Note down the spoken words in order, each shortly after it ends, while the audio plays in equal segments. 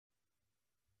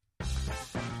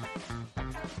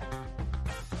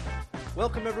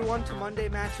Welcome everyone to Monday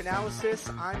Match Analysis.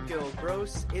 I'm Gil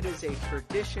Gross. It is a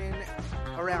tradition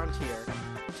around here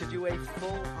to do a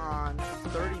full-on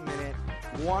 30-minute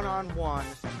one-on-one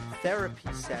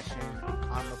therapy session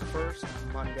on the first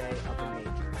Monday of the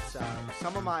majors.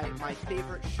 Some of my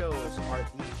favorite shows are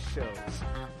these shows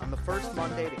on the first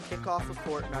Monday to kick off a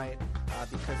fortnight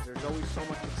because there's always so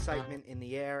much excitement in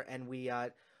the air, and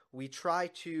we try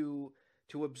to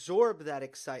absorb that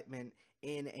excitement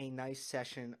in a nice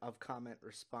session of comment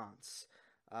response.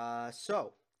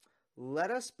 So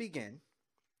let us begin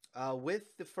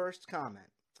with the first comment.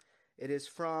 It is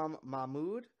from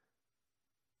Mahmoud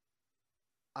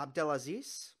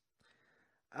Abdelaziz,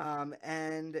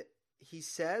 and he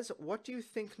says, what do you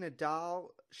think Nadal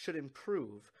should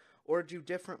improve or do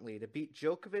differently to beat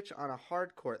Djokovic on a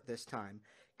hard court this time,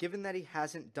 given that he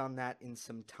hasn't done that in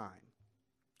some time?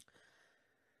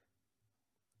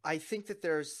 I think that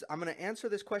I'm going to answer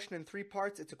this question in three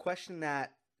parts. It's a question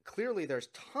that clearly there's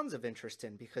tons of interest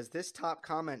in because this top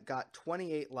comment got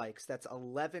 28 likes. That's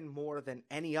 11 more than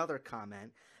any other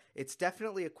comment. It's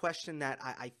definitely a question that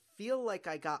I feel like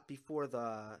I got before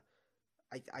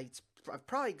I've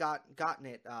probably gotten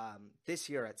it this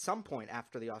year at some point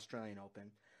after the Australian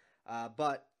Open.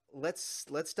 But let's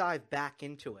dive back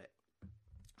into it.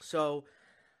 So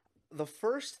the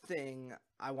first thing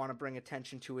I want to bring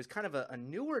attention to is kind of a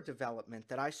newer development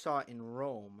that I saw in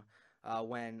Rome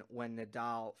when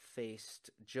Nadal faced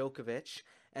Djokovic,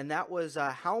 and that was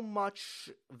how much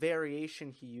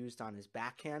variation he used on his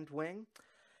backhand wing.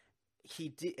 He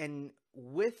did, and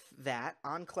with that,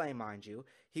 on clay, mind you,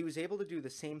 he was able to do the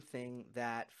same thing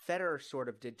that Federer sort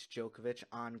of did to Djokovic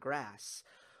on grass,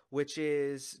 which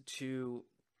is to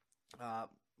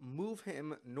move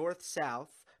him north-south,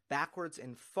 backwards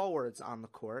and forwards on the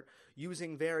court,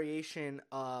 using variation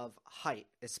of height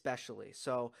especially.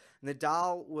 So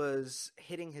Nadal was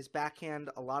hitting his backhand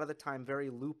a lot of the time very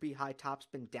loopy, high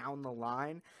topspin down the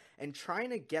line, and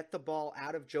trying to get the ball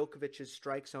out of Djokovic's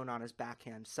strike zone on his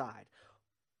backhand side.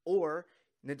 Or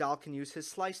Nadal can use his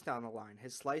slice down the line.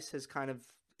 His slice has kind of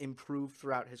improved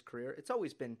throughout his career. It's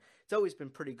always been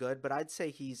pretty good, but I'd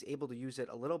say he's able to use it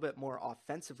a little bit more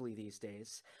offensively these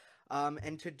days.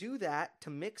 And to do that, to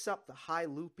mix up the high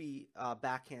loopy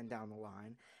backhand down the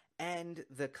line and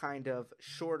the kind of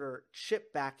shorter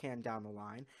chip backhand down the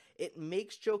line, it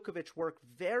makes Djokovic work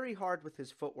very hard with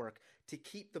his footwork to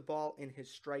keep the ball in his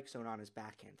strike zone on his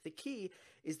backhand. The key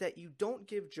is that you don't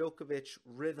give Djokovic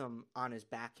rhythm on his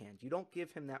backhand. You don't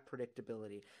give him that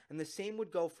predictability. And the same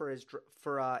would go for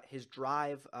his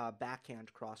drive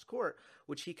backhand cross court,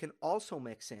 which he can also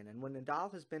mix in. And when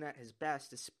Nadal has been at his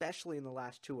best, especially in the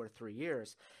last 2 or 3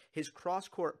 years, his cross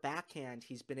court backhand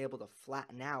he's been able to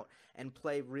flatten out and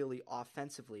play really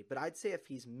offensively. But I'd say if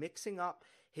he's mixing up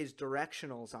his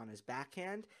directionals on his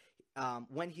backhand,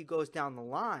 when he goes down the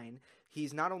line,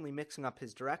 he's not only mixing up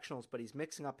his directionals, but he's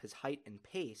mixing up his height and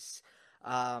pace.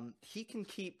 He can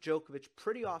keep Djokovic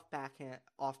pretty off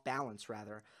balance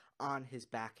on his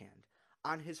backhand.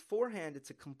 On his forehand,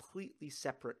 it's a completely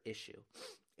separate issue.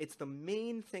 It's the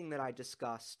main thing that I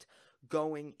discussed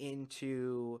going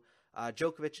into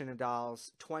Djokovic and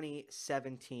Nadal's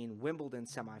 2017 Wimbledon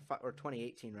or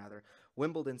 2018 rather,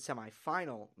 Wimbledon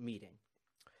semifinal meeting.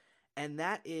 And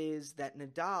that is that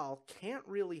Nadal can't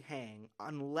really hang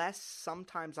unless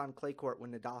sometimes on clay court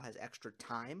when Nadal has extra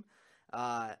time.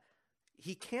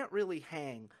 He can't really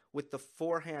hang with the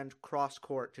forehand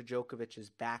cross-court to Djokovic's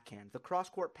backhand. The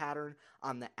cross-court pattern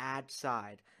on the ad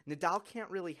side. Nadal can't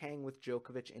really hang with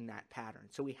Djokovic in that pattern.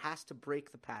 So he has to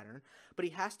break the pattern, but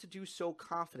he has to do so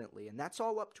confidently. And that's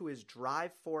all up to his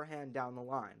drive forehand down the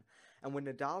line. And when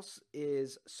Nadal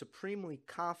is supremely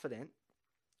confident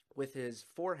with his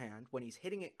forehand, when he's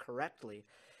hitting it correctly,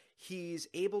 he's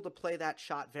able to play that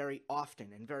shot very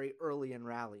often and very early in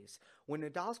rallies. When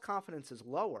Nadal's confidence is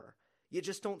lower, you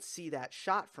just don't see that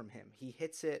shot from him. He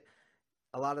hits it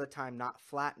a lot of the time not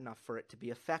flat enough for it to be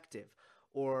effective,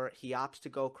 or he opts to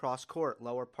go cross-court,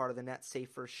 lower part of the net,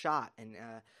 safer shot, and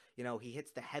he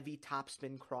hits the heavy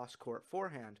topspin cross-court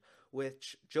forehand,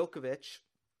 which Djokovic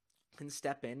can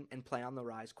step in and play on the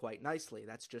rise quite nicely.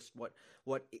 That's just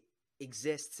what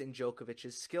exists in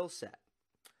Djokovic's skill set.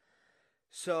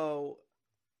 So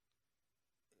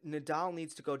Nadal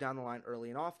needs to go down the line early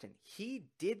and often. He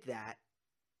did that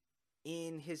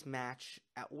in his match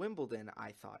at Wimbledon,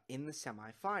 I thought, in the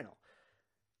semifinal.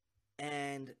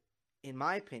 And in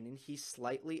my opinion, he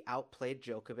slightly outplayed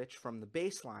Djokovic from the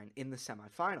baseline in the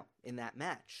semifinal in that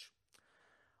match.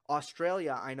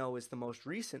 Australia, I know, is the most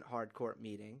recent hardcourt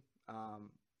meeting.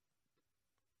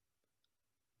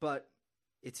 But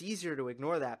it's easier to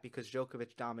ignore that because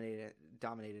Djokovic dominated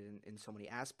in so many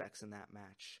aspects in that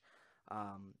match,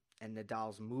 and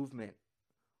Nadal's movement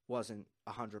wasn't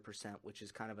 100%, which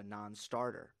is kind of a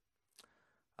non-starter,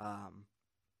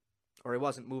 or he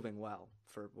wasn't moving well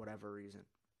for whatever reason.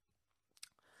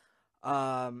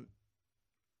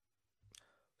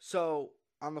 So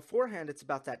on the forehand, it's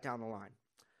about that down the line.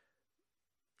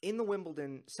 In the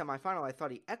Wimbledon semifinal, I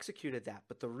thought he executed that,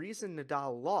 but the reason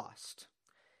Nadal lost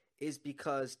is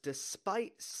because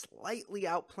despite slightly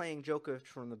outplaying Djokovic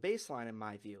from the baseline, in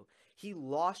my view, he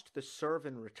lost the serve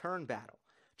and return battle.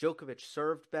 Djokovic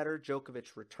served better,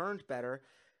 Djokovic returned better.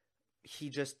 He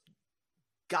just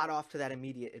got off to that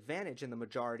immediate advantage in the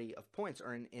majority of points,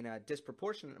 or in a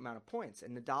disproportionate amount of points,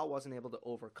 and Nadal wasn't able to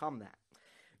overcome that.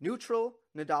 Neutral,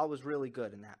 Nadal was really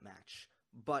good in that match,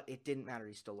 but it didn't matter.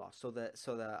 He still lost. So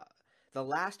the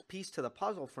last piece to the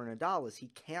puzzle for Nadal is he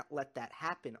can't let that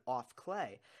happen off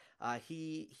clay.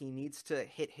 He needs to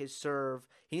hit his serve.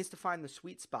 He needs to find the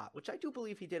sweet spot, which I do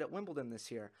believe he did at Wimbledon this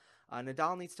year.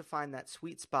 Nadal needs to find that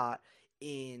sweet spot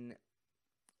in,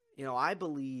 I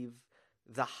believe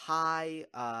the high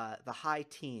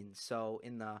teens. So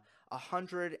in the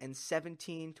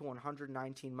 117 to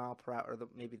 119 mile per hour, or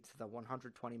maybe to the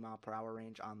 120 mile per hour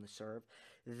range on the serve.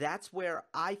 That's where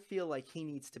I feel like he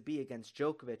needs to be against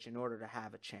Djokovic in order to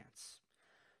have a chance.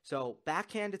 So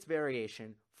backhand, it's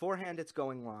variation. Forehand, it's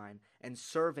going line. And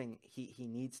serving, he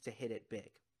needs to hit it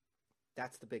big.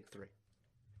 That's the big three.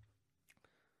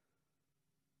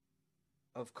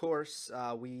 Of course,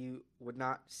 we would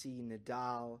not see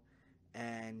Nadal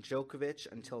and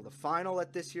Djokovic until the final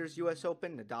at this year's U.S.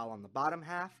 Open. Nadal on the bottom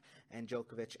half, and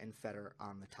Djokovic and Federer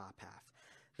on the top half.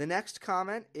 The next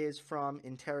comment is from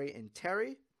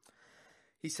Terry.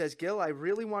 He says, Gil, I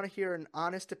really want to hear an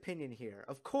honest opinion here.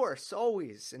 Of course,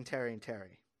 always,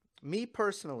 Terry. Me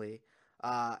personally,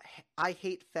 I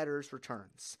hate Federer's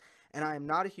returns. And I am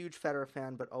not a huge Federer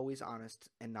fan, but always honest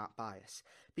and not biased.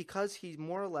 Because he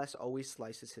more or less always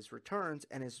slices his returns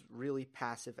and is really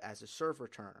passive as a serve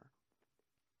returner.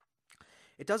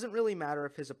 It doesn't really matter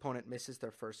if his opponent misses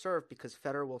their first serve because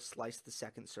Federer will slice the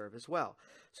second serve as well.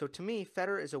 So to me,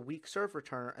 Federer is a weak serve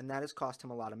returner, and that has cost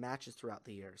him a lot of matches throughout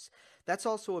the years. That's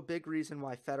also a big reason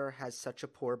why Federer has such a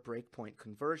poor breakpoint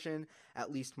conversion,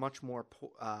 at least much more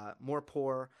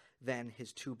poor than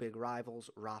his two big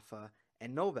rivals, Rafa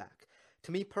and Novak.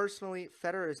 To me personally,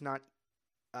 Federer is not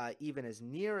even as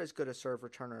near as good a serve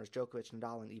returner as Djokovic,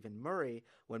 Nadal, and even Murray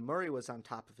when Murray was on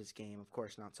top of his game. Of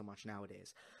course, not so much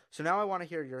nowadays. So now I want to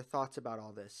hear your thoughts about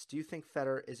all this. Do you think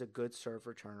Federer is a good serve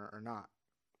returner or not?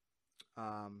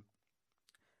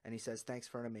 And he says, thanks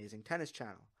for an amazing tennis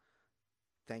channel.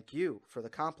 Thank you for the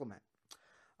compliment.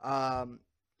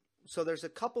 So there's a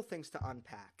couple things to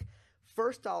unpack.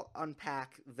 First, I'll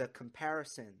unpack the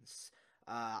comparisons.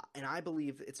 And I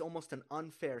believe it's almost an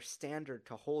unfair standard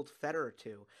to hold Federer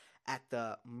to at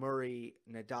the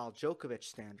Murray-Nadal-Djokovic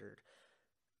standard.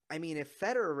 I mean, if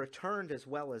Federer returned as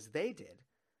well as they did,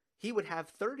 he would have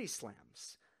 30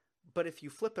 slams. But if you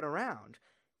flip it around,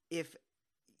 if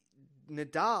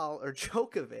Nadal or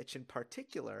Djokovic in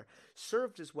particular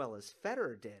served as well as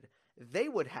Federer did, they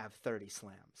would have 30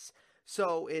 slams.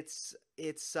 So it's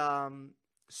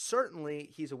certainly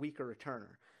he's a weaker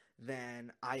returner.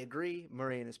 Then I agree,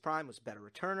 Murray in his prime was a better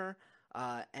returner,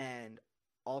 and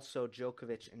also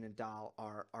Djokovic and Nadal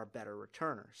are better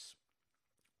returners.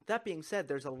 That being said,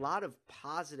 there's a lot of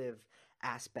positive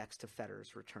aspects to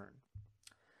Federer's return.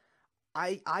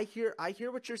 I hear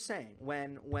what you're saying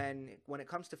when it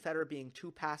comes to Federer being too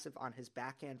passive on his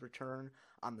backhand return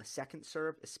on the second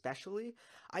serve especially.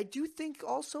 I do think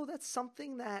also that's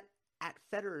something that at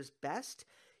Federer's best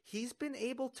he's been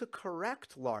able to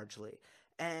correct largely.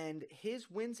 And his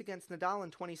wins against Nadal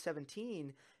in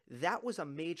 2017, that was a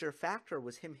major factor,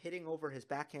 was him hitting over his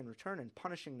backhand return and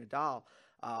punishing Nadal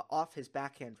off his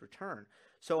backhand return.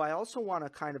 So I also want to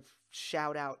kind of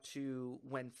shout out to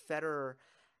when Federer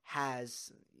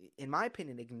has, in my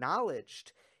opinion,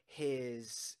 acknowledged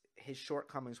his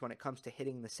shortcomings when it comes to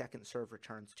hitting the second serve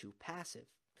returns too passive.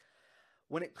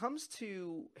 When it comes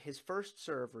to his first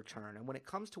serve return and when it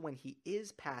comes to when he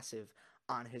is passive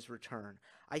on his return,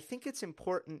 I think it's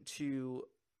important to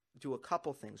do a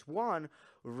couple things. One,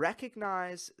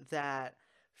 recognize that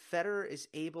Federer is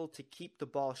able to keep the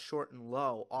ball short and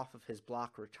low off of his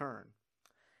block return,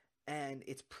 and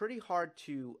it's pretty hard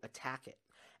to attack it.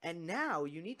 And now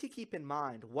you need to keep in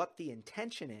mind what the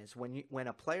intention is when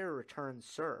a player returns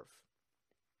serve.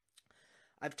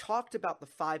 I've talked about the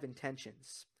 5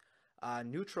 intentions: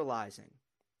 neutralizing,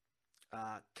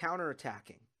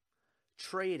 counterattacking,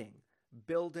 trading,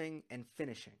 building, and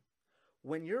finishing.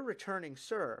 when you're returning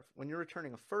serve, when you're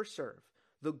returning a first serve,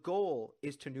 the goal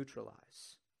is to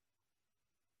neutralize.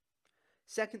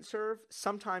 Second serve,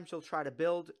 sometimes you'll try to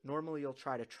build, normally you'll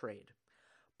try to trade.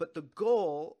 But the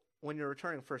goal when you're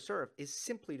returning first serve is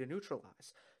simply to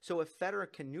neutralize. So if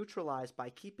Federer can neutralize by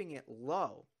keeping it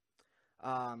low,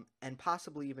 and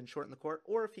possibly even shorten the court,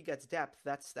 or if he gets depth,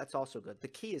 that's also good. The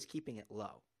key is keeping it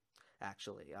low,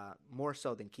 actually, more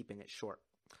so than keeping it short.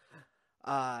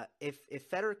 If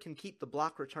Federer can keep the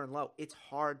block return low, it's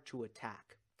hard to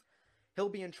attack. He'll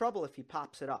be in trouble if he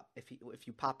pops it up, if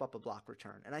you pop up a block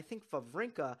return. And I think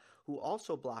Wawrinka, who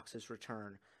also blocks his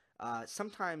return,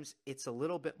 sometimes it's a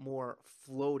little bit more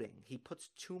floating. He puts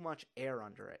too much air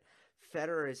under it.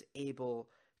 Federer is able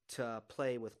to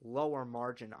play with lower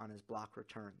margin on his block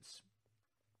returns.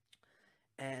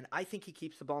 And I think he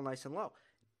keeps the ball nice and low.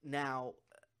 Now,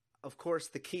 of course,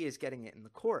 the key is getting it in the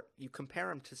court. You compare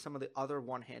him to some of the other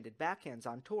one-handed backhands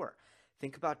on tour.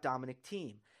 Think about Dominic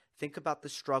Thiem. Think about the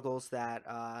struggles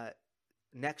that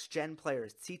next-gen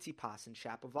players, Tsitsipas and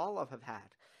Shapovalov, have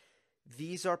had.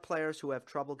 These are players who have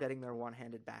trouble getting their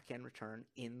one-handed backhand return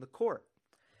in the court.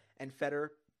 And Federer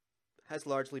has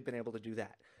largely been able to do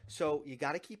that. So you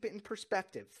got to keep it in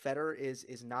perspective. Federer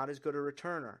is not as good a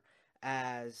returner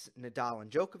as Nadal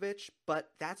and Djokovic,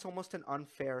 but that's almost an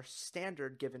unfair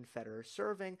standard given Federer's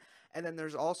serving. And then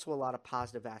there's also a lot of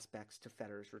positive aspects to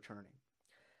Federer's returning.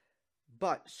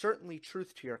 But certainly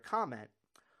truth to your comment,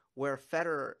 where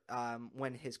Federer,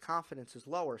 when his confidence is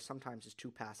lower, sometimes is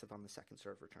too passive on the second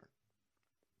serve return.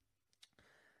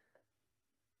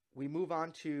 We move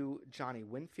on to Johnny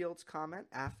Winfield's comment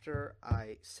after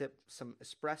I sip some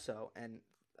espresso, and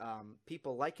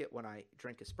people like it when I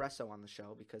drink espresso on the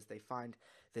show because they find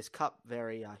this cup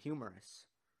very humorous.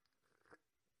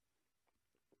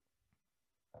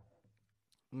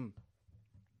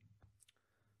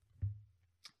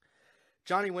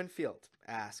 Johnny Winfield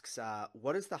asks,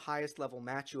 what is the highest level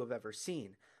match you have ever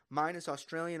seen? Mine is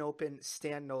Australian Open,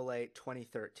 Stan Nole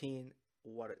 2013.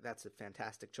 That's a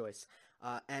fantastic choice.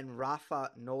 And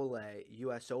Rafa Nole,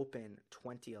 U.S. Open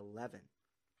 2011.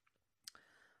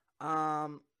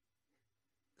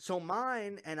 So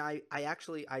mine, and I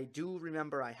do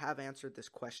remember I have answered this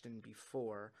question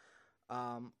before.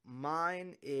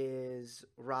 Mine is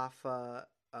Rafa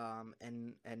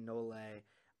and Nole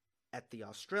at the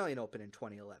Australian Open in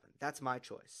 2011. That's my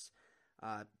choice.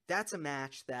 That's a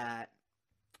match that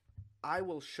I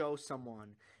will show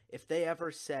someone if they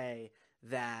ever say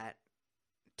that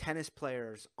tennis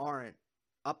players aren't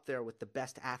up there with the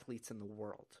best athletes in the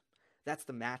world. That's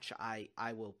the match I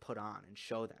will put on and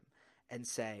show them and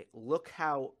say, look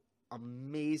how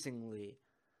amazingly,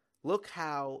 look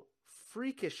how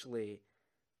freakishly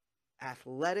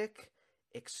athletic,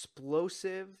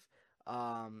 explosive,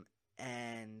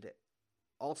 and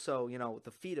also,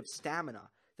 the feat of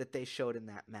stamina that they showed in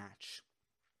that match.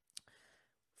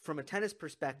 From a tennis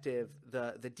perspective,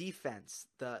 the defense,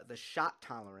 the shot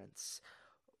tolerance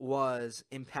was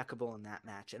impeccable in that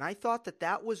match. And I thought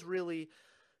that was really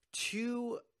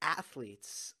two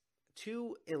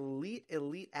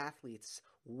elite athletes,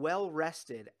 well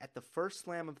rested at the first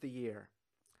slam of the year,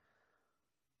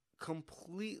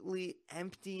 completely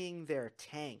emptying their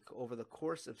tank over the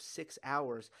course of 6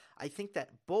 hours. I think that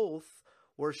both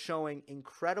were showing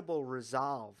incredible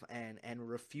resolve and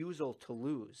refusal to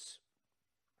lose.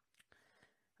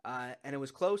 And it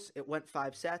was close. It went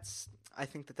 5 sets. I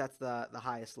think that's the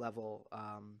highest level.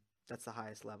 That's the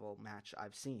highest level match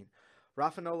I've seen.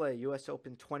 Rafa Nole, U.S.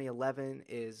 Open 2011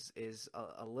 is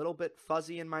a little bit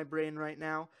fuzzy in my brain right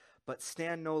now, but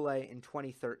Stan Nole in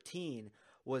 2013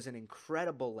 was an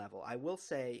incredible level. I will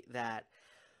say that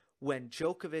when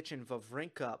Djokovic and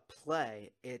Wawrinka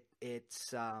play,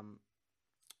 it's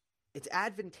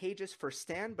advantageous for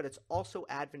Stan, but it's also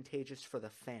advantageous for the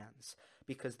fans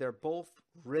because they're both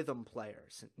rhythm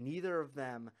players. Neither of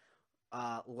them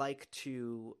like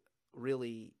to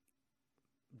really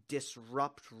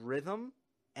disrupt rhythm,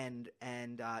 and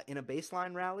in a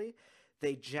baseline rally,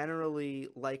 they generally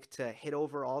like to hit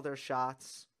over all their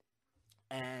shots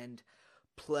and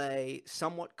play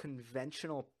somewhat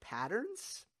conventional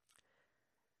patterns,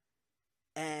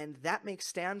 and that makes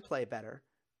Stan play better.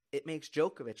 It makes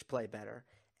Djokovic play better,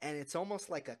 and it's almost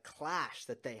like a clash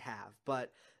that they have.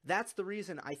 But that's the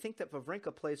reason I think that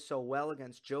Wawrinka plays so well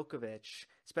against Djokovic,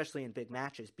 especially in big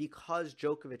matches, because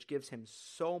Djokovic gives him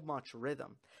so much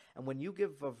rhythm. And when you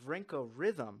give Wawrinka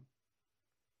rhythm,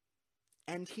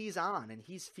 and he's on and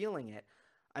he's feeling it,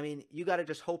 I mean, you got to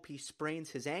just hope he sprains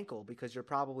his ankle because you're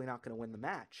probably not going to win the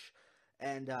match.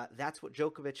 And that's what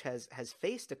Djokovic has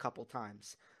faced a couple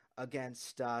times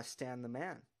against Stan the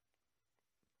Man.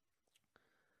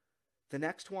 The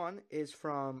next one is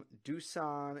from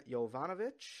Dusan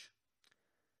Jovanovic.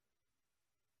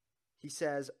 He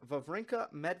says,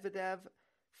 Wawrinka, Medvedev,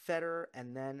 Federer,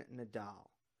 and then Nadal.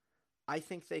 I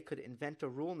think they could invent a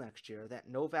rule next year that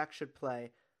Novak should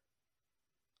play.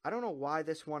 I don't know why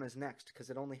this one is next because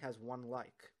it only has one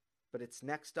like, but it's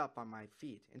next up on my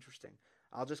feed. Interesting.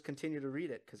 I'll just continue to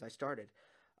read it because I started.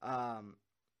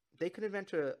 They could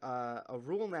invent a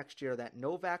rule next year that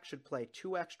Novak should play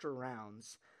 2 extra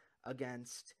rounds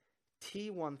against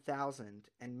T1000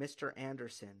 and Mr.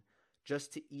 Anderson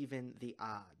just to even the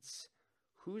odds.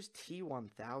 Who's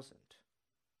T1000?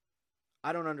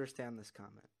 I don't understand this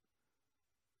comment.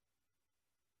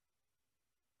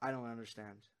 I don't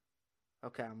understand.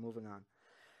 Okay, I'm moving on.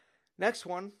 Next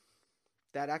one,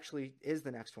 that actually is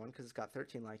the next one because it's got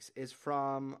 13 likes, is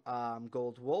from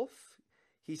Gold Wolf.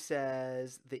 He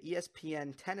says, the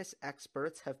ESPN tennis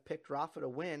experts have picked Rafa to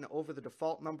win over the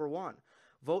default number 1.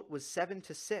 Vote was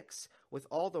 7-6, with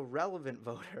all the relevant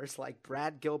voters like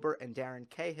Brad Gilbert and Darren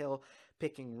Cahill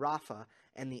picking Rafa,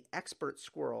 and the expert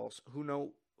squirrels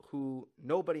who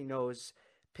nobody knows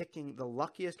picking the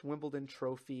luckiest Wimbledon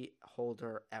trophy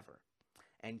holder ever.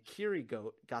 And Kiri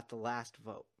Goat got the last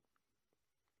vote.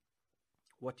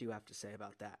 What do you have to say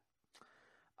about that?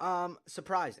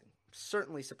 Surprising.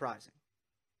 Certainly surprising.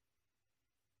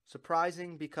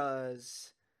 Surprising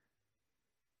because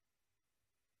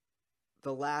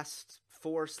the last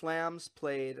 4 slams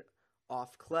played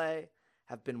off clay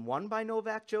have been won by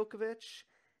Novak Djokovic,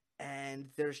 and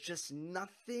there's just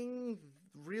nothing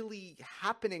really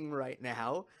happening right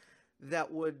now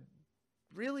that would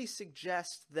really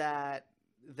suggest that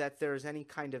there's any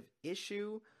kind of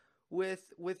issue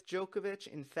with Djokovic.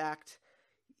 In fact,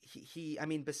 he I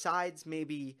mean, besides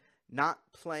maybe not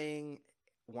playing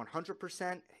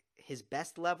 100% his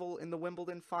best level in the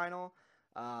Wimbledon final,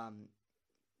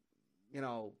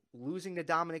 losing to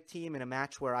Dominic Thiem in a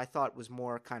match where I thought was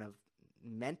more kind of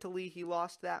mentally he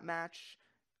lost that match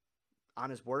on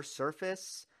his worst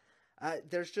surface.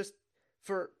 There's just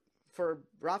for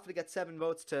Rafa to get 7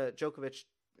 votes to Djokovic,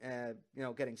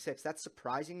 getting 6. That's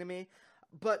surprising to me.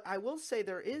 But I will say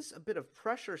there is a bit of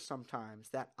pressure sometimes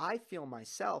that I feel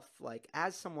myself, like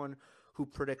as someone who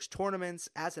predicts tournaments,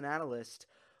 as an analyst,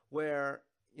 where,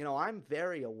 I'm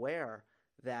very aware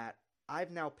that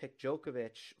I've now picked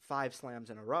Djokovic 5 slams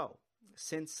in a row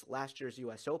since last year's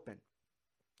U.S. Open.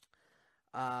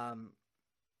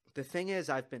 The thing is,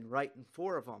 I've been right in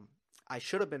 4 of them. I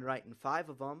should have been right in 5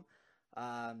 of them.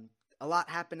 A lot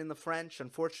happened in the French,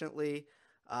 unfortunately.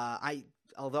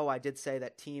 Although I did say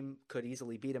that Thiem could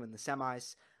easily beat him in the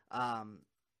semis, I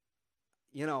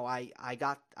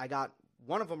got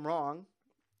one of them wrong,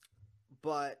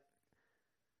 but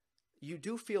you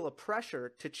do feel a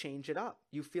pressure to change it up.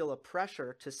 You feel a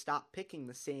pressure to stop picking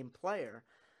the same player.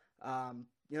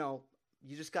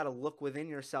 You just got to look within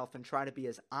yourself and try to be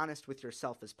as honest with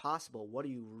yourself as possible. What do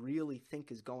you really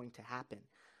think is going to happen?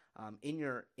 In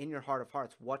your heart of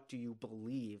hearts, what do you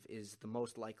believe is the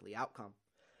most likely outcome?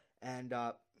 And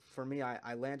for me,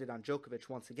 I landed on Djokovic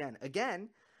once again.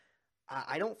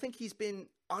 I don't think he's been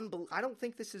I don't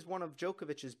think this is one of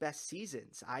Djokovic's best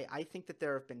seasons. I think that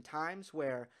there have been times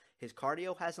where his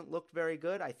cardio hasn't looked very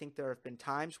good. I think there have been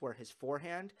times where his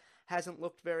forehand hasn't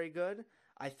looked very good.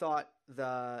 I thought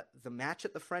the match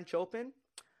at the French Open,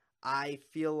 I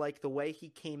feel like the way he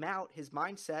came out, his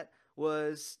mindset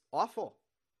was awful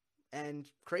and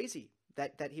crazy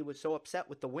that he was so upset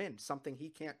with the win, something he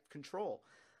can't control.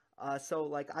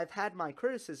 So I've had my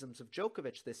criticisms of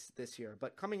Djokovic this year,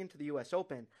 but coming into the U.S.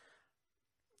 Open,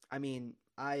 I mean,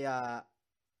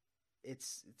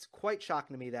 it's quite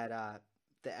shocking to me that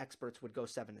the experts would go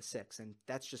 7-6, and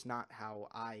that's just not how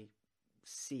I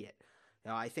see it.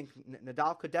 I think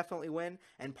Nadal could definitely win,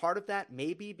 and part of that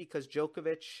may be because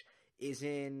Djokovic is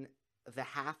in the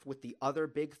half with the other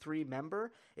big 3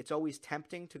 member. It's always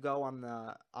tempting to go on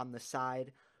the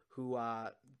side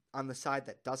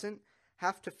that doesn't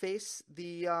have to face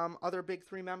the other big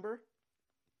 3 member,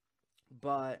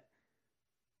 but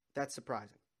that's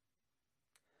surprising.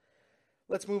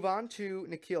 Let's move on to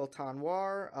Nikhil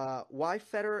Tanwar. Why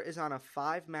Federer is on a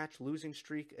 5-match losing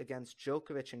streak against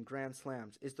Djokovic in Grand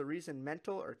Slams? Is the reason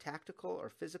mental or tactical or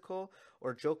physical,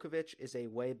 or Djokovic is a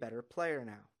way better player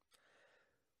now?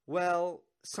 Well,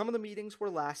 some of the meetings were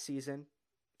last season,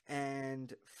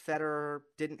 and Federer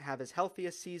didn't have his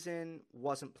healthiest season,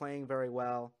 wasn't playing very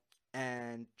well,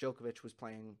 and Djokovic was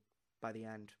playing, by the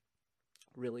end,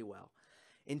 really well.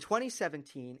 In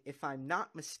 2017, if I'm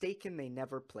not mistaken, they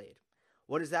never played.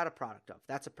 What is that a product of?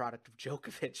 That's a product of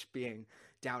Djokovic being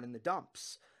down in the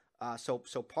dumps. So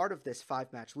part of this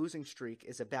 5-match losing streak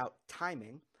is about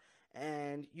timing,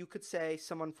 and you could say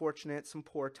some unfortunate, some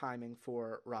poor timing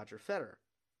for Roger Federer.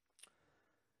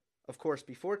 Of course,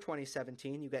 before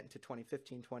 2017, you get into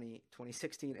 2015,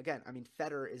 2016. Again, I mean,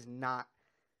 Federer is not,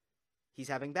 he's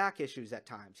having back issues at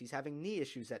times. He's having knee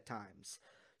issues at times.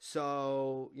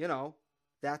 So,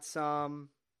 that's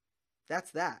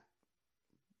that.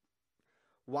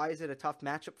 Why is it a tough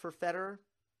matchup for Federer?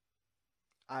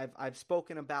 I've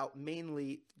spoken about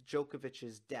mainly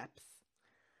Djokovic's depth,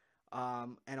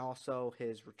 and also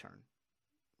his return,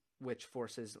 which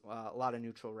forces a lot of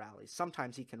neutral rallies.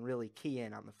 Sometimes he can really key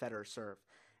in on the Federer serve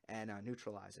and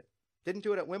neutralize it. Didn't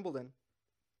do it at Wimbledon.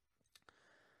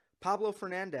 Pablo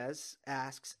Fernandez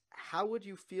asks, how would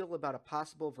you feel about a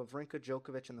possible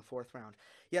Wawrinka-Djokovic in the fourth round?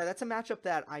 Yeah, that's a matchup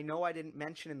that I know I didn't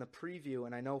mention in the preview,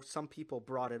 and I know some people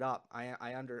brought it up.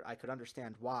 I could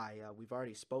understand why. We've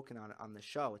already spoken on it on the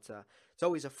show. It's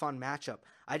always a fun matchup.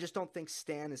 I just don't think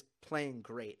Stan is playing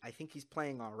great. I think he's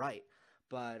playing all right,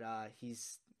 but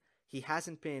he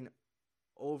hasn't been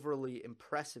overly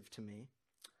impressive to me.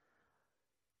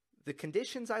 The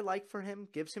conditions I like for him,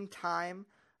 gives him time,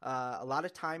 a lot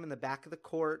of time in the back of the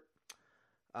court,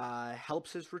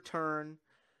 helps his return,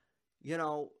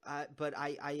 but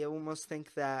I almost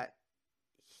think that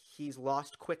he's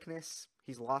lost quickness.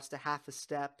 He's lost a half a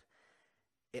step.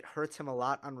 It hurts him a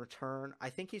lot on return.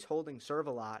 I think he's holding serve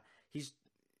a lot.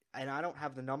 And I don't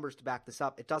have the numbers to back this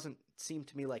up. It doesn't seem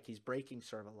to me like he's breaking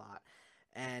serve a lot.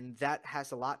 And that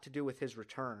has a lot to do with his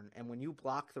return. And when you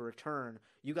block the return,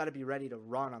 you got to be ready to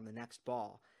run on the next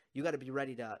ball. You got to be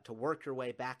ready to work your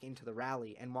way back into the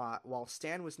rally. And while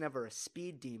Stan was never a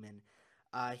speed demon,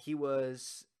 he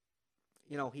was,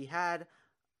 he had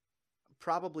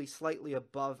probably slightly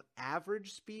above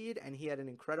average speed, and he had an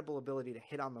incredible ability to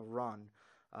hit on the run,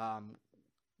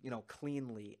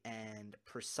 cleanly and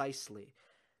precisely.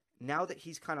 Now that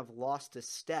he's kind of lost a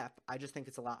step, I just think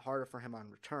it's a lot harder for him on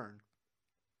return.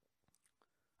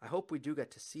 I hope we do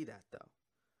get to see that, though.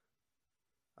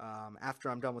 After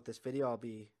I'm done with this video, I'll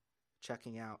be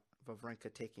checking out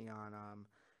Wawrinka taking on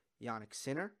Jannik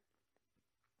Sinner.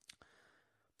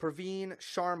 Praveen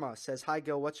Sharma says, hi,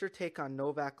 Gil, what's your take on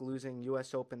Novak losing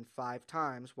U.S. Open 5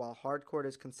 times while hardcourt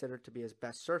is considered to be his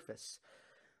best surface?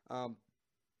 And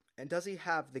does he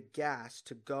have the gas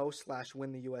to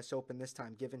go/win the U.S. Open this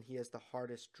time, given he has the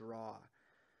hardest draw?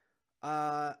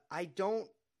 I don't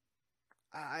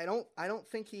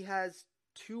think he has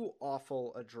too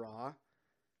awful a draw.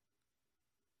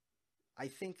 I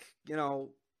think,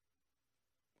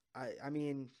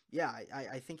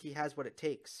 I think he has what it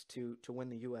takes to win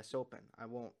the U.S. Open.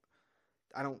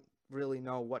 I don't really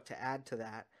know what to add to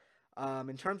that.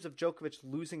 In terms of Djokovic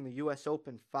losing the U.S.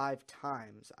 Open 5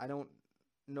 times, I don't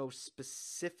know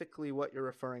specifically what you're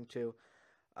referring to,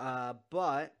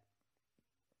 but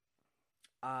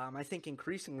I think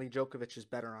increasingly Djokovic is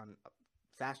better on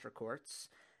faster courts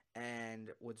and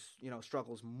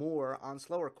struggles more on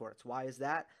slower courts. Why is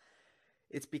that?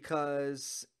 It's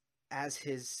because as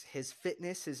his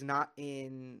fitness is not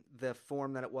in the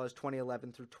form that it was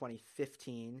 2011 through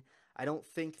 2015, I don't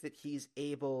think that he's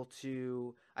able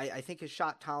to. I think his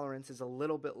shot tolerance is a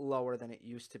little bit lower than it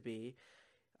used to be.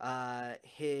 And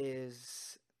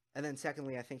then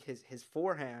secondly, I think his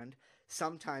forehand,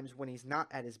 sometimes when he's not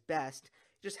at his best,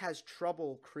 just has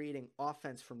trouble creating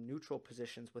offense from neutral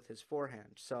positions with his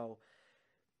forehand. So,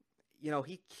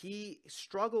 he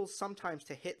struggles sometimes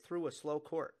to hit through a slow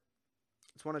court.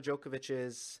 It's one of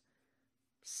Djokovic's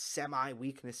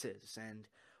semi-weaknesses. And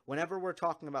whenever we're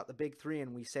talking about the big three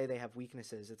and we say they have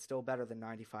weaknesses, it's still better than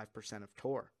 95% of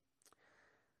tour.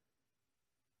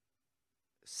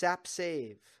 Sap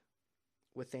Save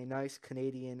with a nice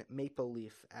Canadian maple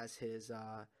leaf as his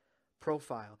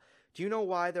profile. Do you know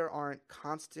why there are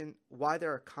constant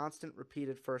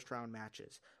repeated first round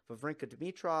matches? Wawrinka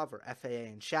Dimitrov or FAA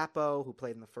and Shapo, who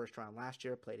played in the first round last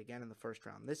year, played again in the first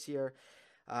round this year.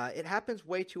 It happens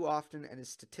way too often and is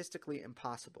statistically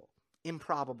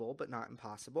improbable, but not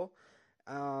impossible.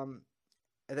 And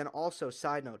then also,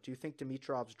 side note, do you think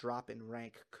Dimitrov's drop in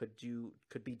rank could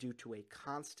be due to a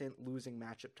constant losing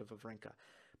matchup to Wawrinka?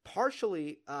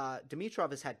 Partially,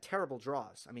 Dimitrov has had terrible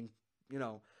draws. I mean,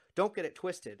 don't get it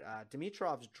twisted.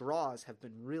 Dimitrov's draws have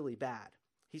been really bad.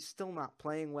 He's still not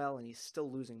playing well, and he's still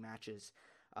losing matches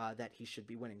that he should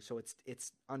be winning. So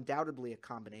it's undoubtedly a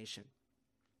combination.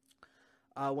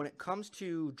 When it comes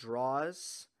to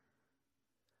draws,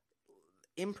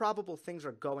 improbable things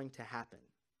are going to happen.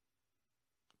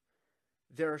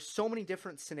 There are so many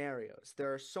different scenarios.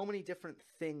 There are so many different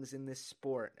things in this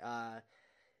sport.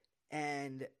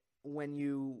 And when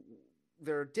you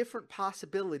there are different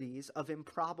possibilities of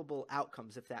improbable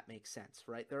outcomes, if that makes sense,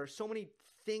 right? There are so many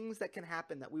things that can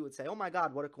happen that we would say, oh my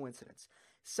God, what a coincidence.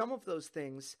 Some of those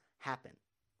things happen.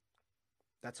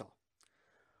 That's all.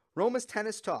 Roma's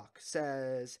Tennis Talk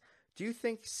says, do you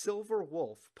think Silver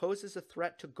Wolf poses a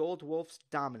threat to Gold Wolf's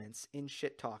dominance in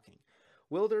shit talking?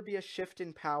 Will there be a shift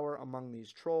in power among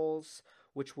these trolls,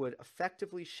 which would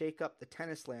effectively shake up the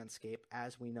tennis landscape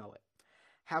as we know it?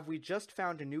 Have we just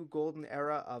found a new golden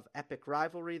era of epic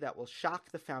rivalry that will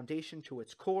shock the foundation to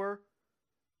its core?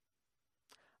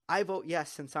 I vote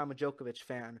yes, since I'm a Djokovic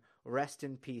fan. Rest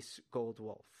in peace, Gold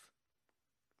Wolf.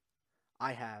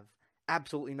 I have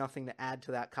absolutely nothing to add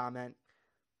to that comment,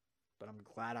 but I'm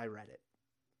glad I read it.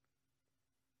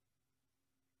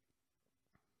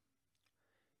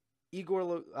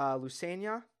 Igor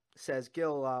Lusania says,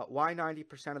 Gil, why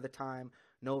 90% of the time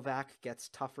Novak gets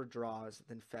tougher draws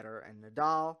than Federer and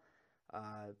Nadal?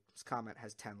 This comment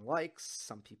has 10 likes.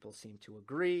 Some people seem to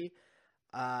agree.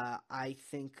 I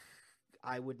think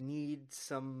I would need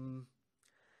some...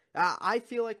 I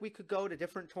feel like we could go to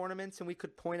different tournaments and we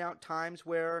could point out times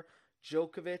where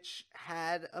Djokovic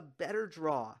had a better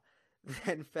draw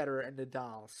than Federer and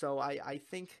Nadal. So I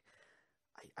think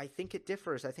it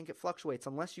differs. I think it fluctuates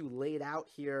unless you laid out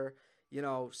here,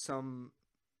 some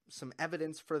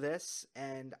evidence for this.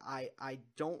 And I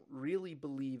don't really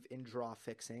believe in draw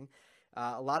fixing.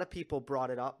 A lot of people brought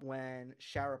it up when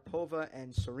Sharapova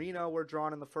and Serena were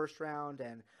drawn in the first round,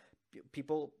 and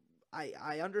people,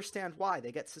 I understand why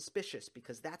they get suspicious,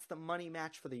 because that's the money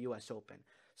match for the U.S. Open.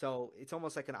 So it's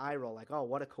almost like an eye roll, like, oh,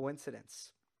 what a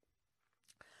coincidence.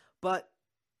 But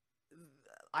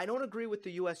I don't agree with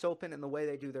the U.S. Open and the way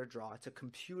they do their draw. It's a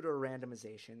computer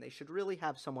randomization. They should really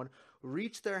have someone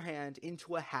reach their hand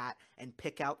into a hat and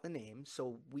pick out the name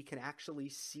so we can actually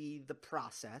see the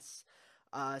process.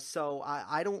 So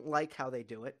I don't like how they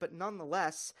do it. But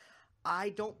nonetheless, I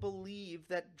don't believe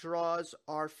that draws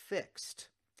are fixed.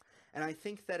 And I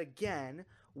think that, again,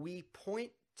 we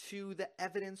point to the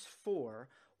evidence for,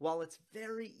 while it's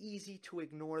very easy to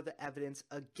ignore the evidence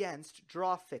against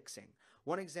draw fixing.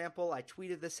 One example, I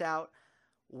tweeted this out.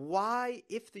 Why,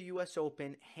 if the U.S.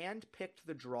 Open handpicked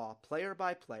the draw player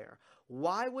by player,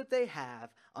 why would they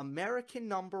have American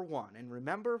number one? And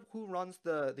remember who runs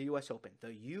the U.S. Open?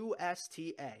 The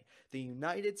USTA, the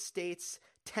United States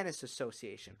Tennis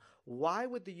Association. Why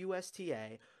would the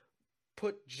USTA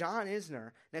put John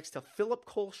Isner next to Philip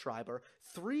Kohlschreiber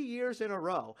 3 years in a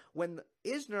row when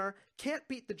Isner can't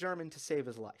beat the German to save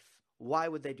his life? Why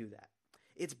would they do that?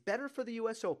 It's better for the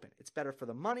U.S. Open. It's better for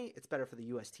the money. It's better for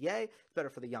the USTA. It's better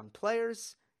for the young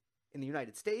players in the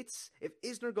United States if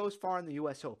Isner goes far in the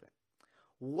U.S. Open.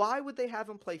 Why would they have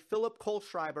him play Philip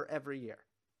Kohlschreiber every year?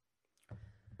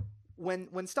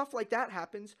 When stuff like that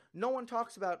happens, no one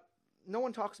talks about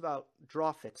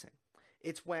draw fixing.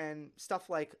 It's when stuff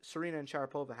like Serena and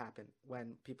Sharapova happen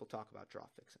when people talk about draw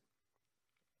fixing.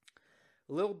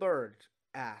 Lil Bird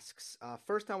asks,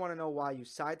 first I want to know why you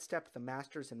sidestepped the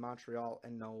Masters in Montreal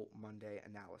and no Monday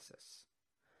analysis.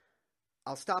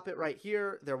 I'll stop it right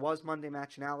here. There was Monday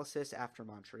match analysis after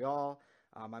Montreal.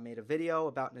 I made a video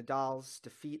about Nadal's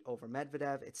defeat over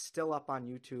Medvedev. It's still up on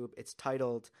YouTube. It's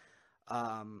titled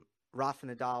Rafa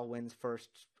Nadal wins first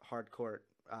hard court.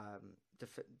 I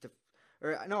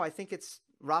think it's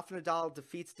Rafa Nadal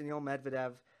defeats Daniil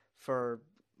Medvedev for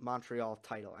Montreal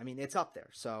title. I mean, it's up there.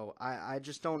 So I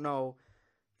just don't know.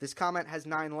 This comment has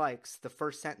 9 likes. The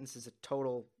first sentence is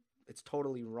it's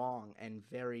totally wrong and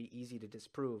very easy to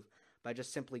disprove by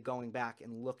just simply going back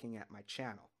and looking at my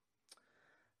channel.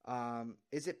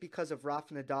 Is it because of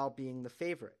Rafa Nadal being the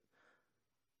favorite?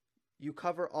 You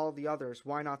cover all the others.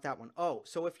 Why not that one? Oh,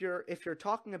 so if you're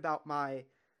talking about the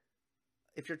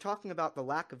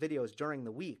lack of videos during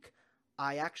the week,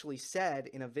 I actually said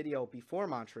in a video before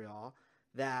Montreal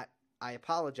that I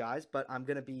apologize, but I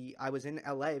was in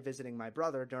LA visiting my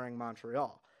brother during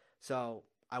Montreal. So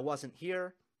I wasn't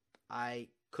here. I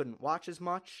couldn't watch as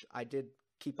much. I did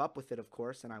keep up with it, of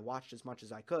course, and I watched as much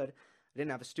as I could. I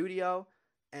didn't have a studio,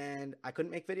 and I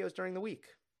couldn't make videos during the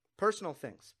week. Personal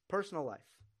things, personal life.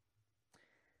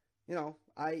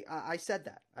 I said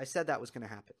that. I said that was going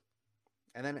to happen.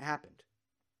 And then it happened.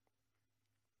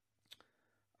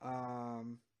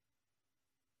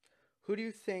 Who do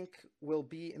you think will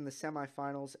be in the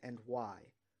semifinals and why?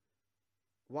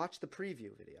 Watch the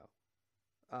preview video.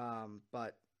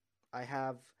 But I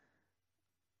have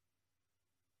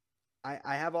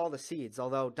all the seeds.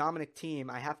 Although Dominic Thiem,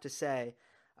 I have to say,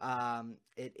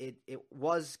 it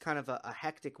was kind of a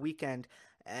hectic weekend,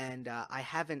 and I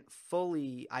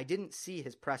didn't see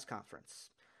his press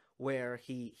conference where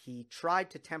he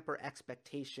tried to temper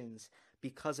expectations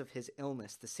because of his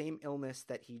illness, the same illness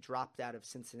that he dropped out of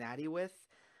Cincinnati with.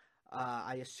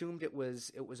 I assumed it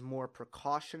was more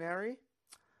precautionary,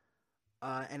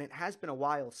 and it has been a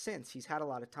while since. He's had a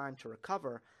lot of time to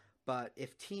recover, but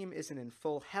if Thiem isn't in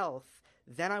full health,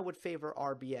 then I would favor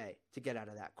RBA to get out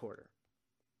of that quarter.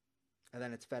 And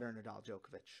then it's Federer, Nadal,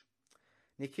 Djokovic.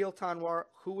 Nikhil Tanwar,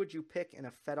 who would you pick in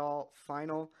a Fedal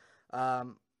final?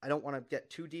 I don't want to get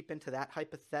too deep into that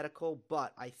hypothetical,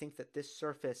 but I think that this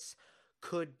surface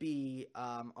could be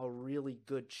a really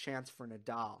good chance for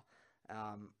Nadal.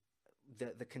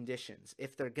 The conditions,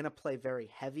 if they're going to play very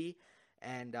heavy,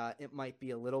 and it might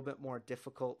be a little bit more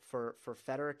difficult for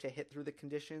Federer to hit through the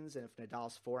conditions, and if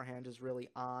Nadal's forehand is really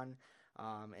on,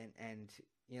 and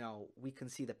we can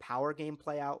see the power game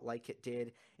play out like it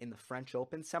did in the French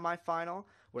Open semifinal,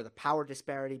 where the power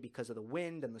disparity because of the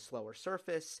wind and the slower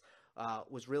surface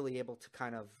was really able to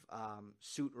kind of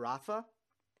suit Rafa.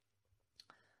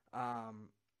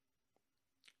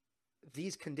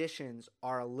 These conditions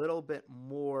are a little bit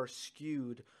more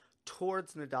skewed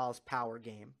towards Nadal's power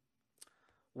game,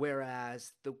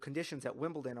 whereas the conditions at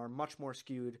Wimbledon are much more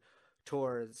skewed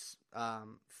towards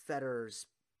Federer's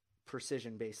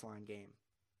precision baseline game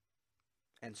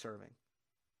and serving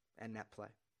and net play.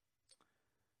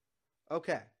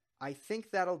 Okay, I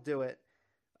think that'll do it.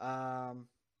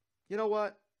 You know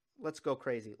what? Let's go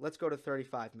crazy. Let's go to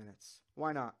 35 minutes.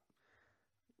 Why not?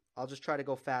 I'll just try to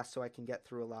go fast so I can get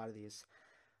through a lot of these.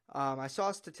 I saw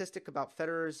a statistic about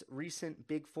Federer's recent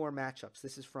Big Four matchups.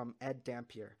 This is from Ed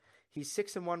Dampier. He's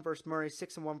 6-1 versus Murray,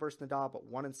 6-1 versus Nadal, but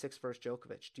 1-6 versus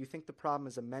Djokovic. Do you think the problem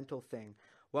is a mental thing?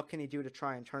 What can he do to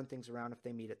try and turn things around if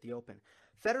they meet at the Open?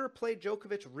 Federer played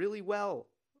Djokovic really well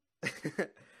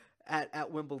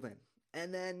at Wimbledon.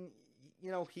 And then,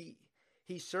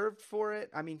 he served for it.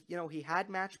 I mean, he had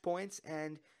match points,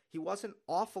 and he wasn't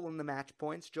awful in the match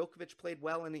points. Djokovic played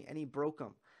well, and he broke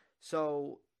them.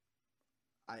 So,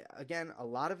 a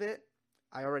lot of it,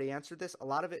 I already answered this, a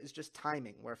lot of it is just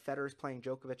timing, where Federer's playing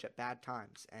Djokovic at bad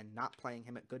times and not playing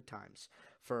him at good times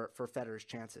for Federer's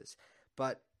chances.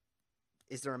 But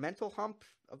is there a mental hump?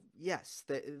 Yes,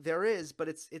 there is, but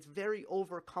it's very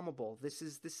overcomable. This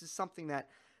is something that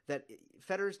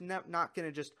Federer's not going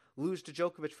to just lose to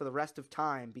Djokovic for the rest of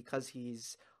time because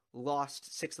he's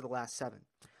lost 6 of the last 7.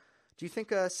 Do you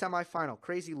think a semifinal,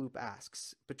 Crazy Loop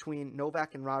asks, between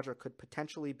Novak and Roger could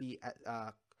potentially be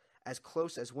as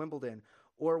close as Wimbledon,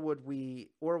 or would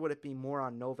it be more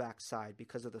on Novak's side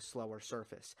because of the slower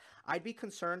surface? I'd be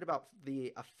concerned about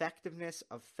the effectiveness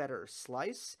of Federer's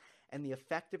slice and the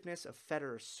effectiveness of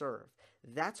Federer's serve.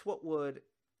 That's what would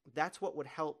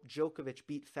help Djokovic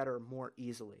beat Federer more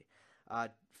easily.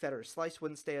 Federer's slice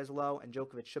wouldn't stay as low, and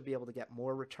Djokovic should be able to get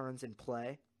more returns in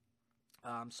play.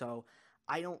 So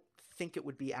I don't think it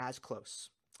would be as close.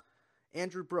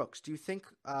 Andrew Brooks, do you think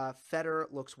Federer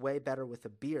looks way better with a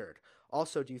beard?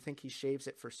 Also, do you think he shaves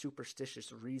it for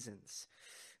superstitious reasons?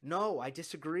 No, I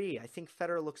disagree. I think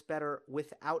Federer looks better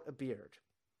without a beard.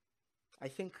 I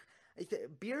think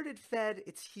bearded Fed,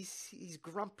 he's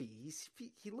grumpy.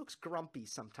 He looks grumpy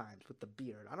sometimes with the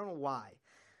beard. I don't know why.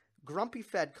 Grumpy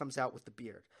Fed comes out with the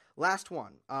beard. Last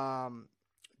one.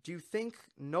 Do you think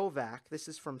Novak, this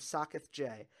is from Saketh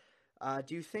J,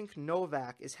 do you think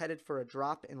Novak is headed for a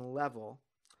drop in level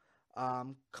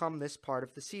come this part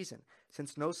of the season,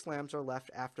 since no slams are left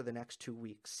after the next 2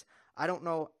 weeks? I don't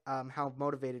know how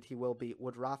motivated he will be.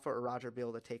 Would Rafa or Roger be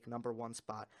able to take number 1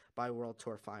 spot by World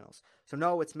Tour Finals? So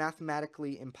no, it's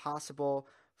mathematically impossible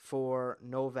for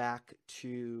Novak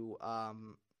to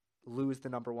lose the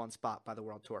number 1 spot by the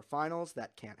World Tour Finals.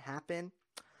 That can't happen.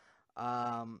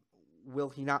 Will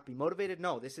he not be motivated?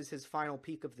 No, this is his final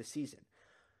peak of the season.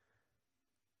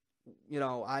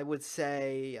 I would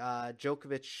say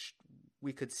Djokovic,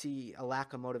 we could see a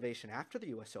lack of motivation after the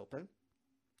U.S. Open.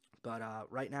 But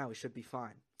right now, he should be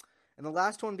fine. And the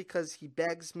last one, because he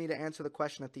begs me to answer the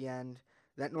question at the end,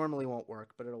 that normally won't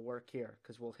work, but it'll work here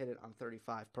because we'll hit it on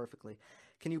 35 perfectly.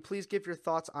 Can you please give your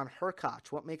thoughts on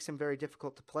Hurkacz? What makes him very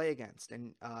difficult to play against?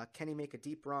 And can he make a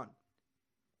deep run?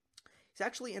 He's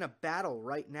actually in a battle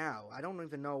right now. I don't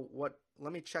even know what.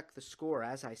 Let me check the score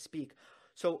as I speak.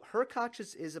 So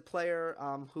Hurkacz is a player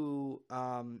who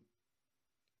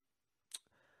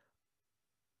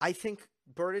I think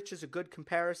Berdych is a good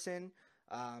comparison.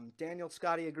 Daniel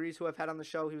Scotti agrees, who I've had on the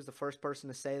show. He was the first person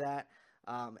to say that,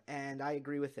 and I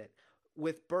agree with it.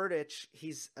 With Berdych,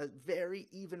 he's a very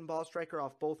even ball striker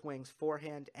off both wings,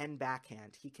 forehand and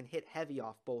backhand. He can hit heavy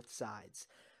off both sides.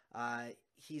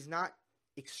 He's not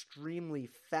extremely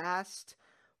fast,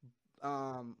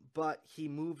 but he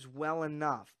moves well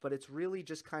enough. But it's really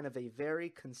just kind of a very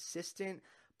consistent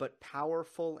but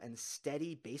powerful and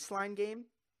steady baseline game.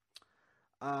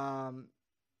 And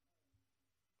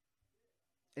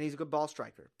he's a good ball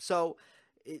striker. So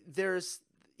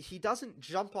he doesn't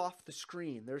jump off the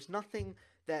screen. There's nothing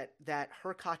that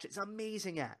Hurkacz is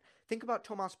amazing at. Think about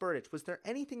Tomas Berdych. Was there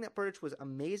anything that Berdych was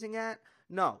amazing at?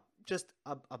 No. Just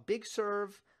a big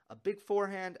serve, a big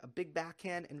forehand, a big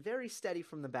backhand, and very steady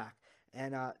from the back.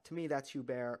 And to me, that's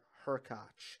Hubert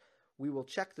Hurkacz. We will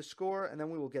check the score, and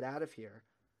then we will get out of here.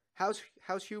 How's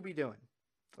Hubie doing?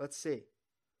 Let's see.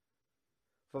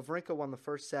 Wawrinka won the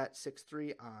first set,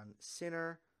 6-3 on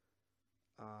Sinner.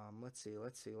 Let's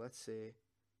see.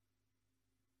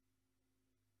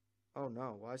 Oh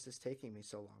no, why is this taking me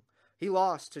so long? He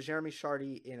lost to Jeremy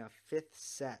Chardy in a 5th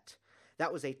set.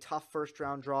 That was a tough first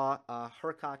round draw.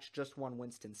 Hurkacz just won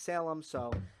Winston-Salem,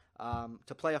 so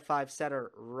to play a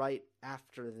 5-setter right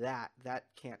after that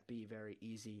can't be very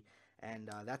easy. And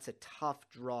that's a tough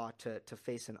draw to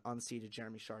face an unseeded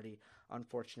Jeremy Chardy.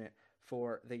 Unfortunate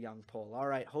for the young Pole. All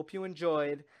right, hope you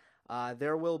enjoyed.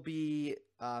 There will be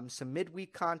some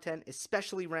midweek content,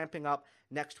 especially ramping up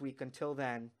next week. Until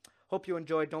then, hope you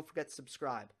enjoyed. Don't forget to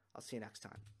subscribe. I'll see you next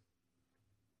time.